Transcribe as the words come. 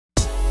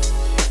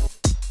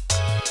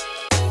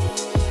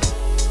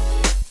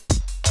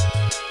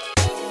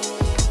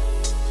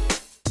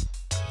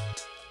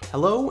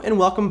Hello and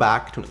welcome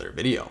back to another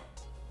video.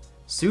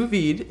 Sous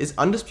vide is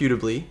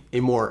undisputably a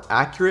more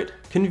accurate,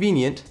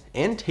 convenient,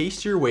 and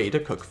tastier way to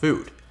cook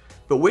food.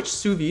 But which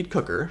sous vide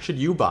cooker should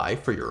you buy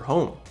for your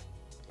home?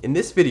 In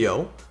this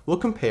video, we'll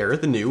compare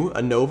the new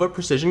Anova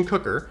Precision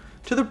Cooker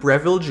to the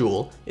Breville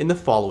Joule in the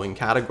following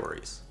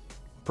categories: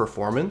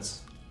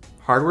 performance,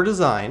 hardware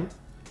design,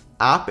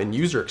 app and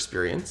user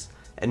experience,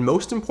 and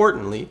most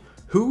importantly,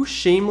 who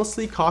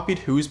shamelessly copied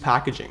whose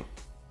packaging.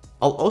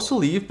 I'll also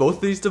leave both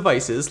of these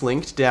devices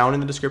linked down in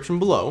the description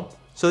below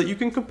so that you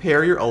can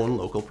compare your own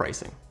local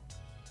pricing.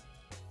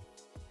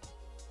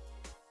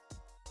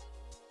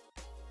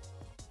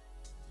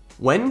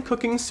 When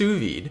cooking sous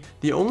vide,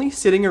 the only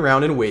sitting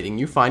around and waiting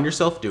you find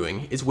yourself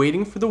doing is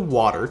waiting for the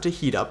water to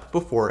heat up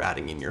before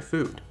adding in your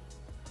food.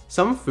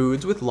 Some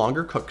foods with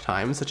longer cook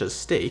times, such as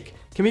steak,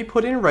 can be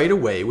put in right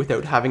away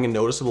without having a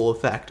noticeable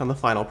effect on the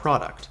final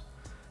product.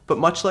 But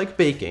much like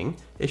baking,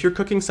 if you're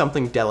cooking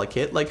something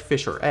delicate like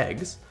fish or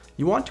eggs,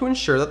 you want to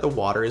ensure that the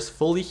water is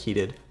fully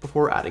heated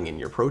before adding in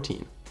your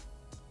protein.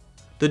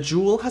 The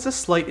Joule has a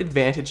slight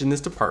advantage in this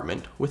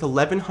department with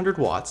 1100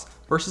 watts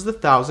versus the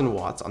 1000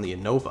 watts on the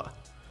Anova.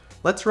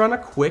 Let's run a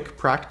quick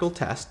practical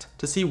test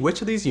to see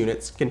which of these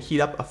units can heat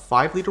up a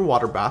 5-liter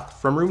water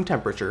bath from room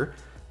temperature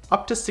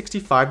up to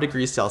 65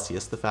 degrees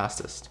Celsius the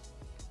fastest.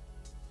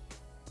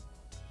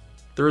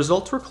 The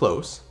results were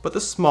close, but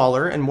the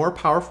smaller and more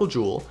powerful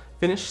Joule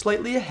finished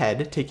slightly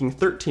ahead, taking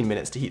 13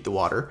 minutes to heat the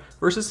water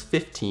versus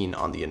 15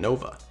 on the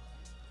Anova.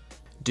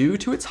 Due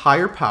to its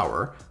higher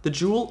power, the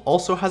Joule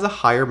also has a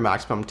higher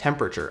maximum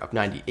temperature of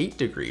 98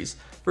 degrees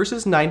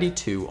versus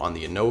 92 on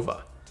the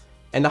Anova,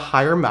 and a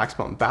higher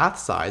maximum bath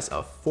size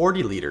of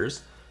 40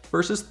 liters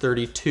versus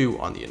 32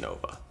 on the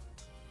Anova.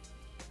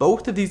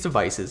 Both of these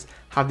devices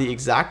have the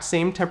exact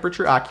same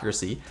temperature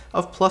accuracy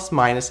of plus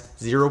minus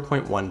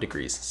 0.1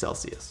 degrees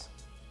Celsius.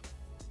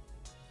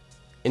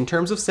 In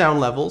terms of sound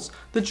levels,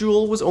 the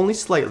Joule was only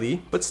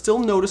slightly, but still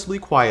noticeably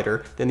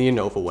quieter than the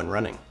Anova when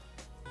running.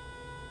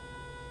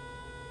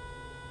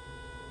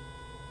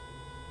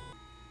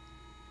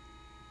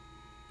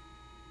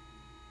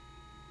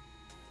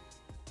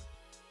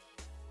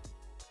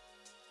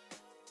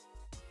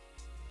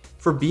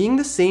 For being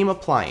the same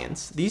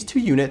appliance, these two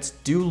units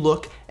do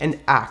look and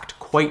act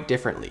quite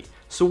differently,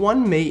 so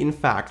one may in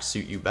fact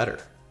suit you better.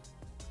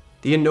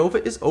 The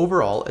Anova is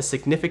overall a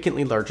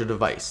significantly larger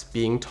device,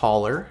 being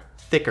taller,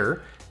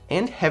 thicker,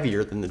 and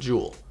heavier than the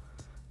Joule.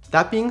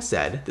 That being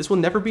said, this will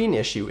never be an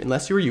issue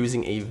unless you are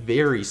using a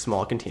very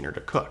small container to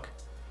cook.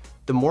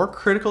 The more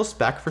critical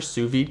spec for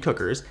sous vide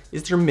cookers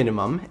is their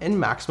minimum and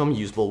maximum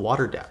usable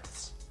water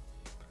depths.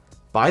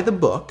 By the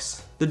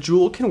books, the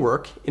Joule can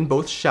work in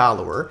both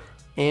shallower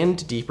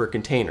and deeper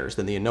containers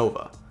than the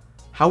Anova.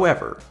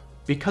 However,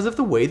 because of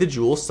the way the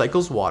Joule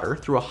cycles water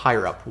through a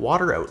higher up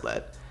water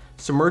outlet,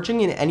 submerging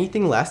in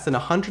anything less than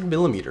 100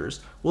 millimeters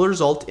will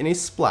result in a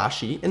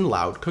splashy and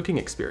loud cooking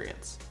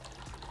experience.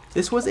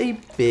 This was a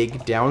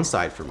big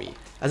downside for me,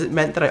 as it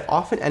meant that I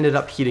often ended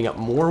up heating up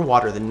more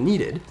water than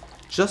needed,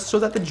 just so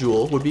that the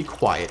Joule would be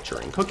quiet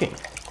during cooking.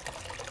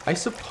 I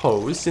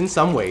suppose in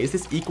some ways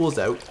this equals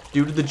out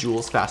due to the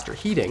Joule's faster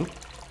heating,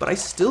 but I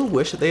still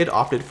wish that they had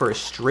opted for a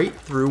straight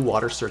through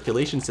water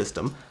circulation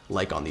system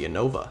like on the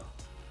Anova.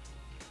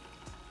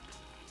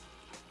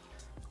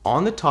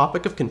 On the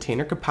topic of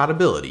container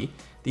compatibility,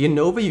 the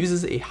Anova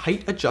uses a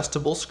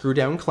height-adjustable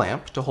screw-down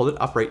clamp to hold it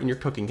upright in your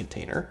cooking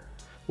container,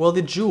 while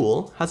the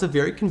Joule has a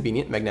very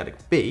convenient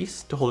magnetic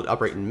base to hold it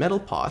upright in metal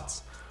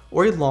pots,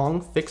 or a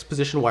long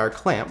fixed-position wire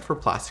clamp for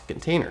plastic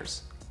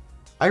containers.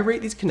 I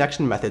rate these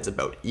connection methods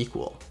about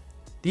equal.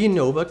 The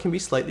Anova can be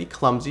slightly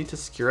clumsy to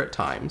secure at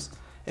times,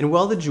 and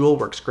while the Joule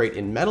works great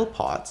in metal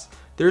pots,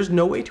 there is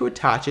no way to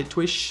attach it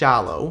to a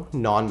shallow,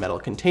 non-metal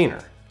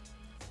container.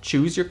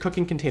 Choose your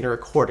cooking container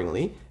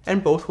accordingly,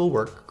 and both will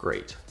work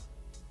great.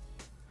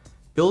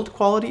 Build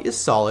quality is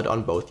solid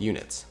on both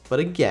units, but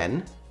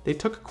again, they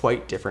took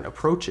quite different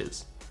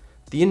approaches.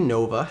 The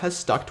Anova has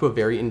stuck to a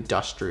very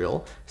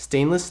industrial,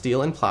 stainless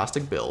steel and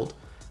plastic build,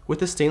 with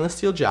the stainless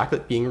steel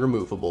jacket being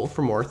removable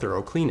for more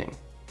thorough cleaning.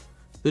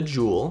 The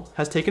Joule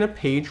has taken a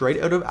page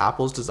right out of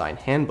Apple's design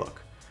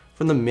handbook,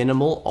 from the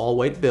minimal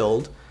all-white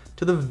build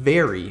to the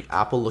very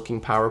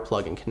Apple-looking power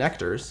plug and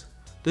connectors.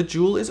 The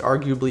Joule is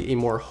arguably a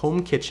more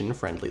home kitchen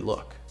friendly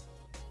look.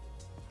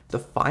 The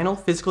final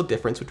physical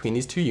difference between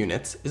these two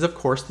units is of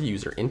course the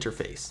user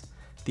interface.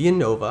 The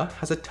Anova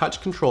has a touch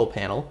control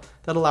panel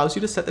that allows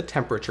you to set the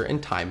temperature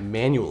and time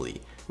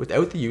manually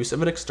without the use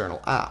of an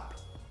external app.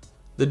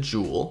 The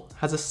Joule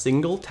has a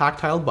single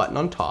tactile button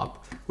on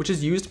top, which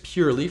is used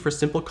purely for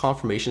simple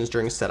confirmations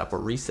during setup or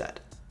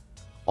reset.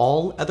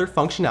 All other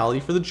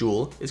functionality for the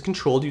Joule is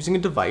controlled using a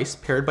device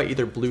paired by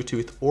either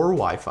Bluetooth or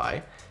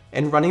Wi-Fi,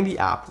 and running the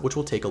app, which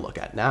we'll take a look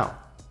at now.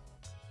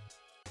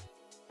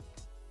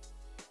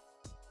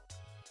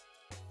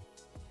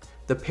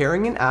 The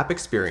pairing and app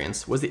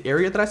experience was the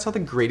area that I saw the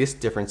greatest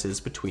differences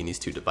between these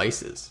two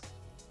devices.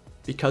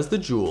 Because the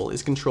Joule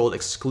is controlled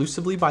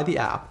exclusively by the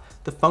app,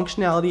 the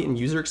functionality and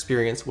user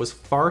experience was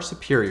far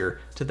superior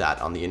to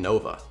that on the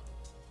Anova.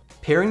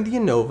 Pairing the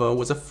Anova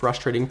was a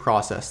frustrating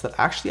process that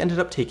actually ended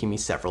up taking me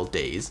several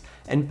days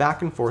and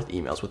back and forth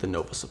emails with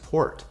Anova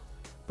support.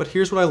 But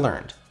here's what I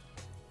learned.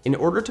 In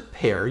order to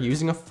pair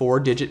using a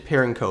 4-digit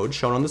pairing code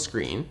shown on the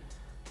screen,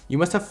 you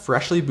must have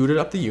freshly booted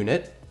up the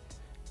unit,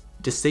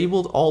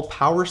 disabled all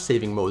power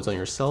saving modes on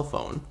your cell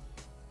phone,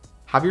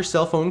 have your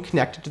cell phone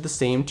connected to the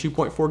same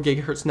 2.4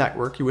 GHz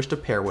network you wish to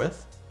pair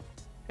with,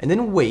 and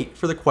then wait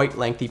for the quite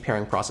lengthy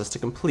pairing process to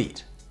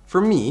complete.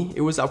 For me,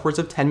 it was upwards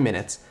of 10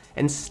 minutes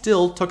and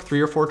still took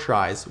 3 or 4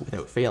 tries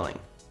without failing.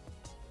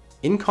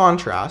 In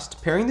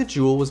contrast, pairing the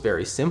Joule was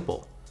very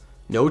simple.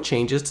 No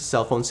changes to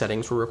cell phone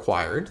settings were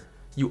required.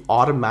 You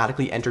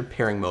automatically entered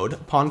pairing mode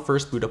upon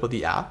first boot up of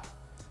the app,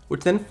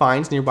 which then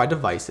finds nearby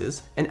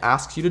devices and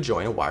asks you to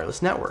join a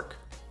wireless network.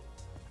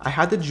 I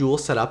had the Joule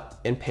set up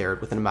and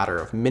paired within a matter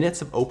of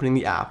minutes of opening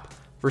the app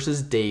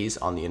versus days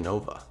on the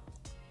Anova.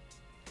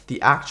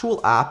 The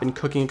actual app and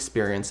cooking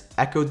experience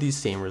echoed these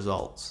same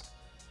results.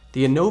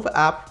 The Anova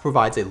app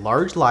provides a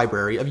large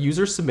library of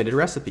user-submitted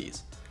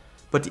recipes,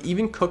 but to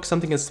even cook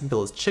something as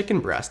simple as chicken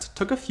breast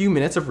took a few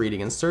minutes of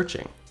reading and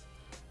searching.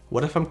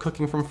 What if I'm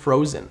cooking from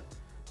frozen?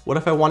 What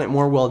if I want it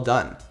more well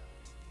done?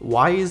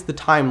 Why is the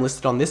time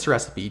listed on this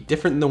recipe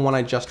different than the one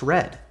I just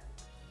read?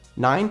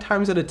 9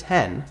 times out of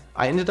 10,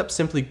 I ended up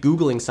simply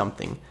Googling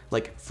something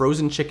like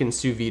frozen chicken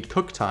sous vide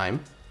cook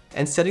time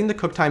and setting the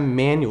cook time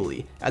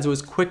manually as it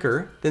was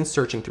quicker than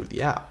searching through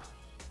the app.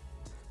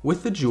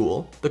 With the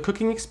Joule, the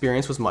cooking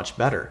experience was much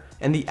better,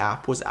 and the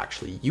app was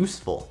actually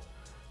useful.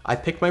 I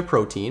picked my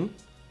protein,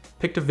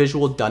 picked a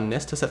visual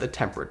doneness to set the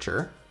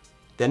temperature,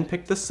 then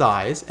picked the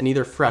size and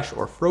either fresh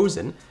or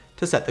frozen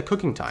to set the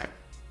cooking time.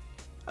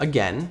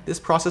 Again,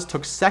 this process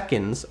took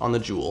seconds on the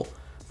Joule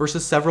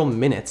versus several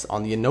minutes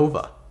on the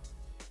Anova.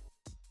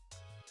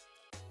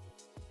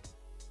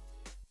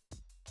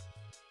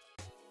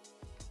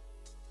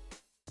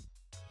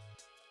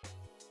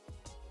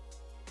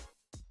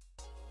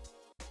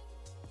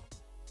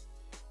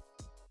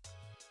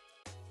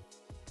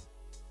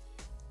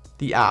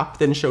 The app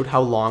then showed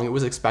how long it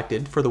was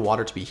expected for the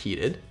water to be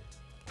heated,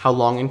 how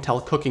long until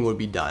cooking would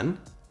be done,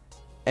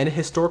 and a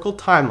historical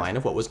timeline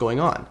of what was going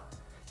on.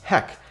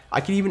 Heck,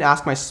 I could even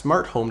ask my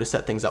smart home to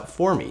set things up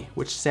for me,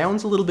 which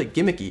sounds a little bit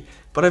gimmicky,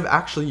 but I've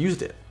actually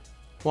used it.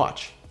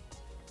 Watch.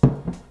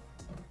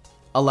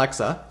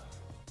 Alexa,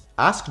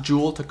 ask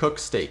Joule to cook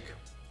steak.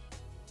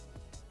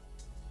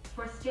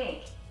 For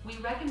steak, we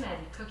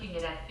recommend cooking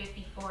it at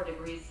 54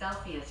 degrees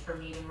Celsius for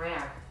medium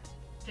rare.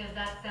 Does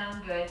that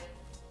sound good?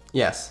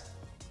 Yes.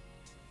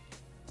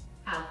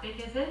 How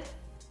thick is it?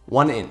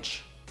 1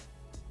 inch.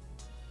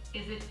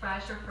 Is it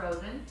fresh or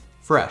frozen?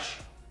 Fresh.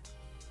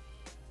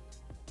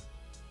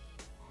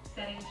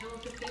 Setting Joule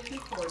to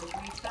 54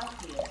 degrees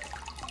Celsius.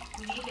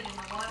 We leave it in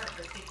the water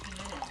for 60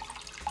 minutes.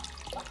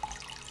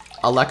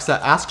 Alexa,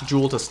 ask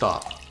Joule to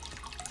stop.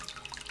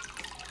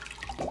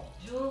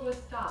 Joule was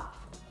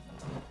stopped.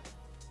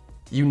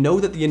 You know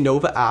that the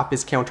Anova app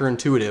is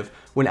counterintuitive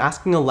when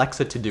asking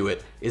Alexa to do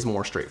it is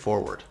more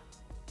straightforward.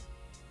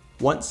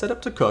 Once set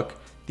up to cook,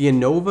 the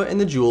Anova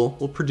and the Joule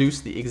will produce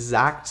the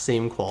exact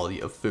same quality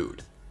of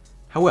food.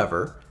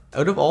 However,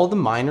 out of all the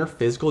minor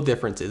physical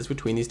differences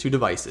between these two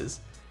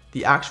devices,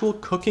 the actual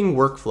cooking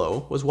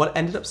workflow was what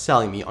ended up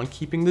selling me on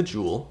keeping the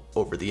Joule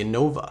over the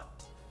Anova.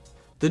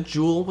 The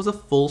Joule was a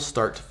full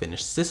start to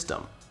finish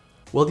system,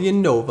 while the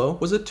Anova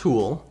was a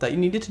tool that you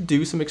needed to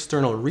do some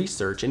external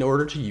research in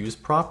order to use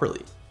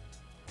properly.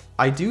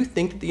 I do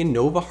think that the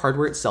Anova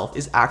hardware itself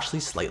is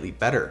actually slightly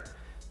better.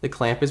 The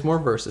clamp is more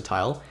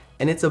versatile,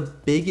 and it's a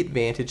big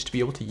advantage to be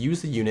able to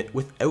use the unit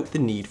without the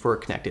need for a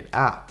connected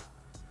app.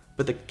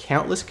 But the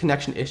countless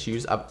connection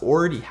issues I've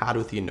already had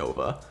with the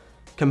Anova,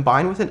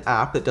 combined with an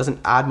app that doesn't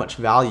add much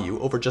value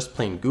over just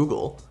plain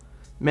Google,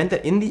 meant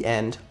that in the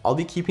end, I'll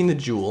be keeping the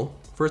Joule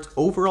for its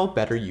overall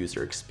better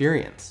user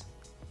experience.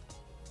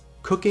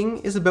 Cooking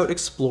is about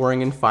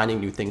exploring and finding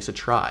new things to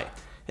try,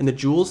 and the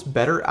Joule's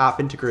better app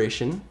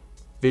integration,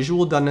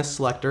 visual doneness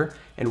selector,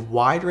 and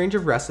wide range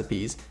of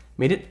recipes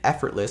made it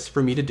effortless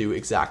for me to do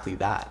exactly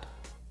that.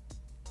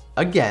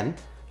 Again,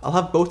 I'll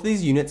have both of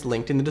these units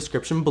linked in the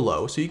description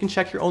below so you can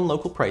check your own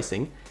local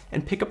pricing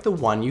and pick up the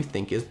one you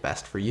think is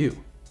best for you.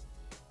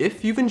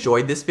 If you've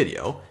enjoyed this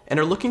video and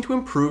are looking to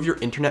improve your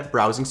internet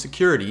browsing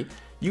security,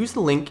 use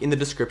the link in the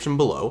description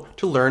below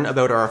to learn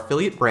about our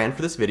affiliate brand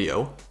for this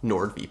video,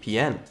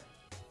 NordVPN.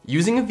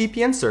 Using a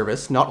VPN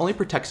service not only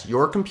protects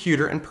your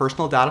computer and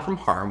personal data from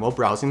harm while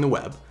browsing the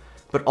web,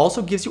 but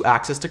also gives you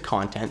access to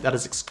content that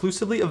is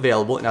exclusively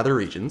available in other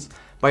regions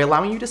by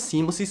allowing you to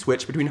seamlessly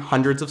switch between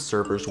hundreds of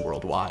servers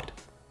worldwide.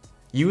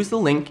 Use the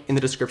link in the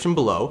description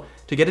below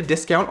to get a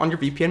discount on your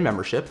VPN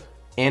membership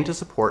and to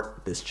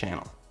support this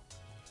channel.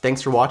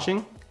 Thanks for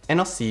watching, and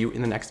I'll see you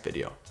in the next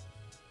video.